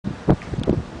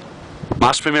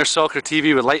Mass Premier Soccer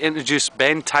TV would like to introduce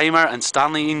Ben Timer and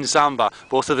Stanley Ian Zamba,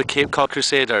 both of the Cod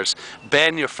Crusaders.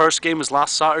 Ben, your first game was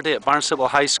last Saturday at Barnstaple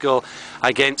High School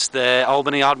against the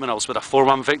Albany Admirals with a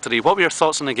 4-1 victory. What were your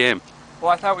thoughts on the game?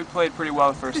 Well, I thought we played pretty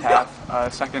well the first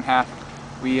half. Second half,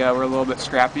 we were a little bit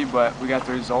scrappy, but we got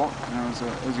the result, and it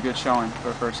was a good showing for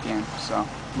a first game. So,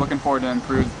 looking forward to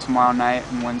improve tomorrow night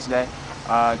and Wednesday.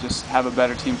 Just have a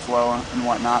better team flow and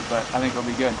whatnot, but I think it'll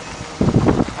be good.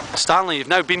 Stanley, you've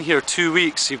now been here 2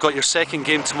 weeks. You've got your second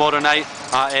game tomorrow night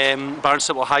at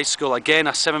Barnstaple High School. Again,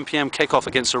 a 7 PM kickoff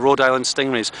against the Rhode Island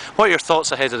Stingrays. What are your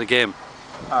thoughts ahead of the game?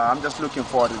 I'm just looking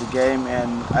forward to the game,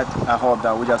 and I hope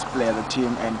that we just play as a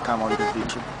team and come out with a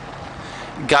victory.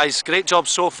 Guys, great job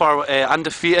so far,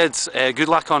 undefeated. Good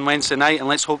luck on Wednesday night, and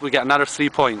let's hope we get another 3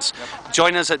 points.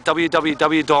 Join us at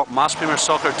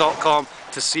www.masspremiersoccer.com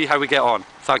to see how we get on.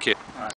 Thank you.